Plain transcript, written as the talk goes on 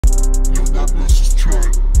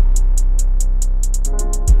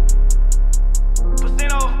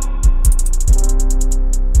Pacino.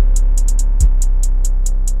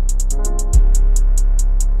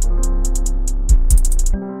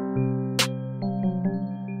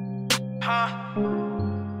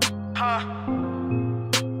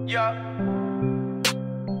 Yeah.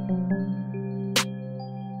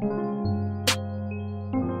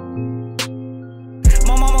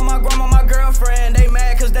 My mama, my grandma, my girlfriend, they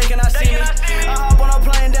mad cause they cannot see me. I hop on a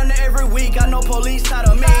plane down there every week, I know police tired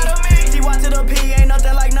of me. TY to the P, ain't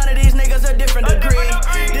nothing like none of these niggas, a different degree.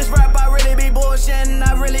 This rap I really be bullshitting,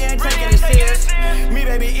 I really ain't taking it serious. Me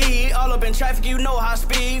baby E, all up in traffic, you know high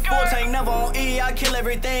speed. Full tank, never on E, I kill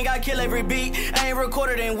everything, I kill every beat. I ain't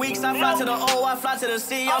recorded in weeks, I fly to the O, I fly to the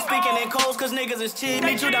C. I'm speaking in codes cause niggas is cheap.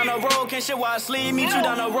 Meet you down the road, can't shit while I sleep. Meet you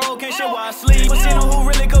down the road, can't shit while I sleep. Pacino who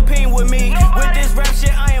really competing with me. With this rap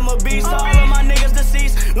shit, I am a beast. All of my niggas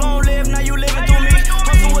deceased. Long live, now you living through me.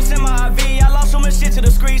 Hustle what's in my IV, I lost so much shit to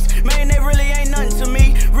the streets. Man, they really ain't nothing to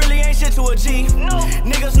me. Really ain't shit to a G.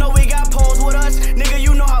 Niggas know we got poles with us. Nigga,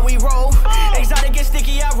 you know how we roll. Exotic get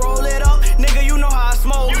sticky, I roll it up. Nigga, you know how I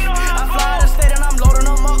smoke. I fly out of state and I'm loading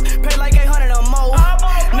them up. Pay like 800 a mo.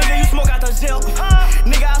 Nigga, you smoke out the zip.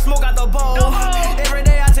 Nigga, I smoke out the bowl. Every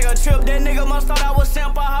day I take a trip. That nigga must thought I was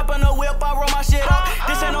simp. I hop in the whip, I roll my shit up.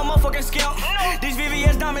 This ain't no motherfucking skimp. These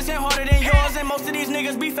VVS diamonds ain't harder than yours. And most of these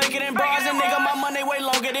niggas be faking in bras. And nigga, my money way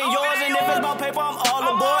longer than yours. And if it's about paper, I'm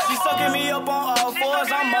all aboard. She sucking me up on all fours,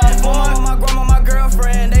 I'm all for it. My grandma, my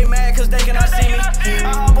girlfriend, they mad cause they cannot see me.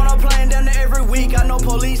 I hop on a plane down there every week, I know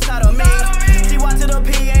police tired of me. TY to the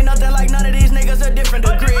P, ain't nothing like none of these